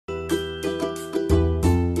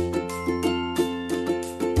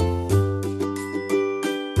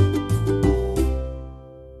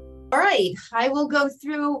right, I will go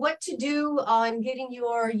through what to do on getting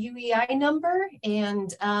your UEI number,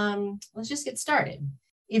 and let's just get started.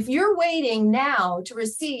 If you're waiting now to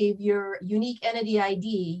receive your unique entity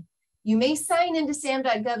ID, you may sign into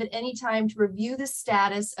SAM.gov at any time to review the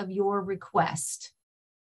status of your request.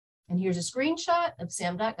 And here's a screenshot of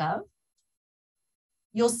SAM.gov.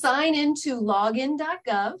 You'll sign into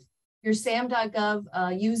login.gov, your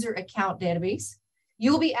SAM.gov user account database.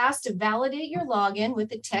 You'll be asked to validate your login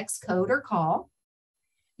with a text code or call.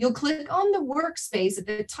 You'll click on the workspace at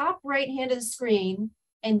the top right hand of the screen,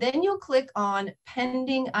 and then you'll click on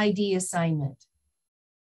Pending ID Assignment.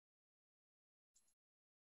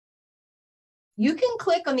 You can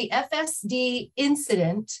click on the FSD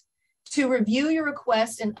incident to review your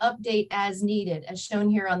request and update as needed, as shown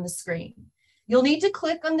here on the screen. You'll need to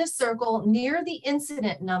click on the circle near the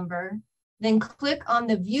incident number, then click on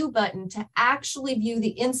the View button to actually view the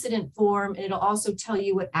incident form, and it'll also tell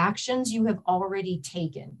you what actions you have already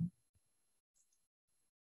taken.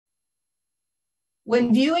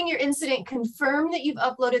 When viewing your incident, confirm that you've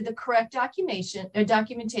uploaded the correct documentation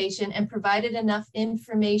and provided enough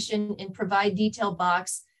information in Provide Detail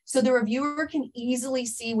box so the reviewer can easily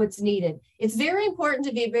see what's needed. It's very important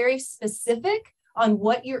to be very specific on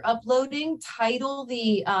what you're uploading. Title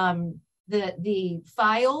the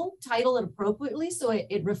file, title it appropriately so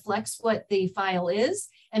it reflects what the file is,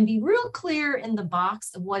 and be real clear in the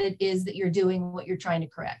box of what it is that you're doing, what you're trying to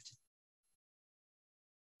correct.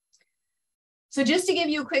 So just to give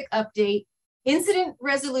you a quick update, incident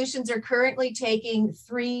resolutions are currently taking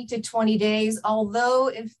 3 to 20 days, although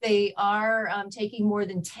if they are taking more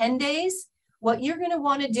than 10 days, what you're going to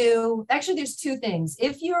want to do, actually there's two things.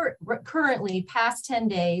 If you're currently past 10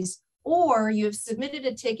 days, or you have submitted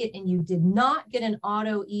a ticket and you did not get an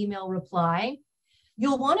auto email reply,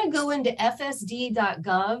 you'll want to go into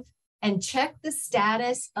FSD.GOV and check the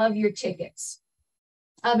status of your tickets.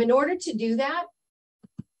 In order to do that,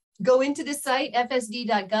 go into the site,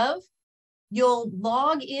 FSD.GOV. You'll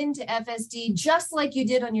log into FSD just like you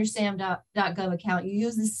did on your SAM.gov account. You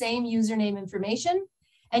use the same username information,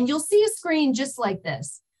 and you'll see a screen just like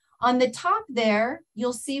this. On the top there,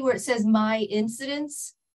 you'll see where it says My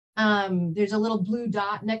Incidents. There's a little blue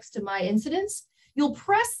dot next to My Incidents. You'll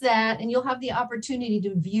press that and you'll have the opportunity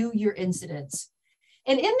to view your incidents.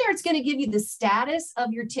 And in there, it's going to give you the status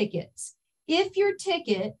of your tickets. If your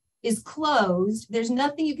ticket is closed, there's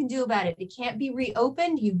nothing you can do about it. It can't be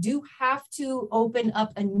reopened. You do have to open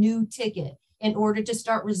up a new ticket in order to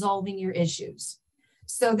start resolving your issues.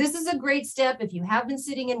 So this is a great step. If you have been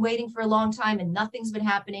sitting and waiting for a long time and nothing's been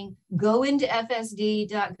happening, go into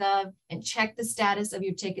FSD.gov and check the status of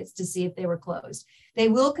your tickets to see if they were closed. They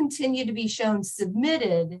will continue to be shown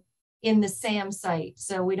submitted in the SAM site,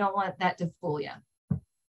 so we don't want that to fool you.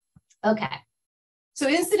 Okay, so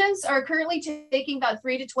incidents are currently taking about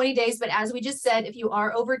 3 to 20 days, but as we just said, if you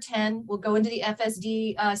are over 10, we'll go into the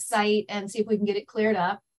FSD site and see if we can get it cleared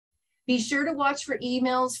up. Be sure to watch for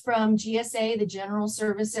emails from GSA, the General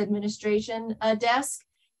Service Administration desk.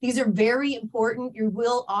 These are very important. You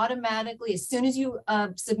will automatically, as soon as you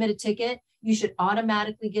submit a ticket, you should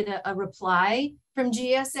automatically get a reply from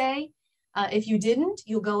GSA. If you didn't,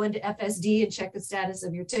 you'll go into FSD and check the status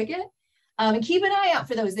of your ticket. And keep an eye out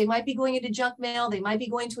for those. They might be going into junk mail. They might be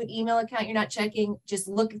going to an email account you're not checking. Just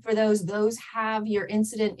look for those. Those have your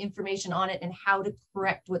incident information on it and how to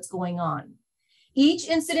correct what's going on. Each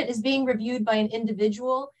incident is being reviewed by an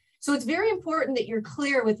individual. So it's very important that you're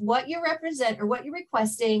clear with what you represent or what you're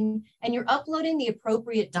requesting, and you're uploading the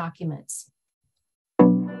appropriate documents.